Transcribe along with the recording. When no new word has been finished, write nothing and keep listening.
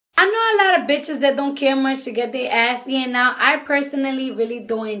I know a lot of bitches that don't care much to get their ass eaten out. I personally really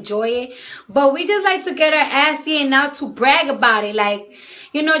don't enjoy it. But we just like to get our ass eaten out to brag about it. Like,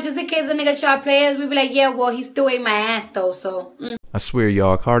 you know, just in case a nigga try to play us, we be like, yeah, well, he still ate my ass though, so. I swear,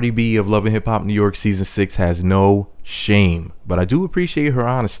 y'all, Cardi B of Love and Hip Hop New York Season 6 has no shame. But I do appreciate her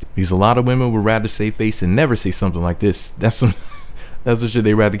honesty. Because a lot of women would rather save face and never say something like this. That's some shit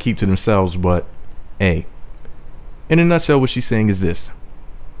they rather keep to themselves. But, hey, in a nutshell, what she's saying is this.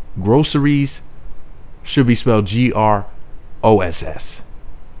 Groceries should be spelled Gross.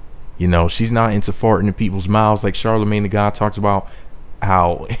 You know, she's not into farting in people's mouths like Charlemagne the God talks about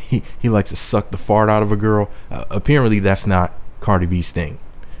how he likes to suck the fart out of a girl. Apparently, that's not Cardi B's thing.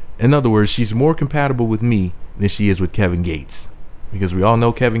 In other words, she's more compatible with me than she is with Kevin Gates. Because we all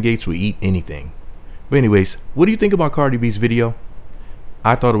know Kevin Gates will eat anything. But anyways, what do you think about Cardi B's video?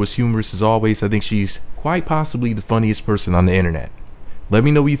 I thought it was humorous as always. I think she's quite possibly the funniest person on the internet. Let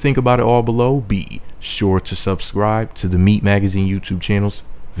me know what you think about it all below. Be sure to subscribe to the Meat Magazine YouTube channels.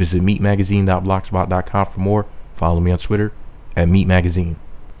 Visit meatmagazine.blogspot.com for more. Follow me on Twitter at Meat Magazine.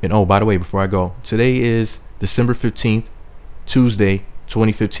 And oh, by the way, before I go, today is December 15th, Tuesday,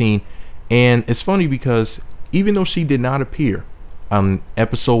 2015. And it's funny because even though she did not appear on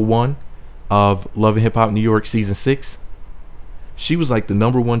episode 1 of Love and Hip Hop New York Season 6, she was like the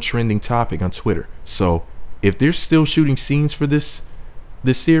 #1 trending topic on Twitter. So if they're still shooting scenes for this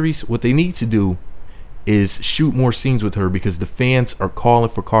series, what they need to do is shoot more scenes with her, because the fans are calling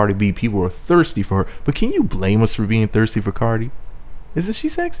for Cardi B. People are thirsty for her. But can you blame us for being thirsty for Cardi? Isn't she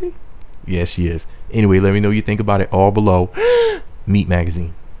sexy? Yes, she is. Anyway, let me know what you think about it all below. Meat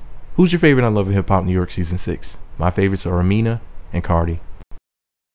Magazine. Who's your favorite on Love and Hip Hop New York Season 6? My favorites are Amina and Cardi.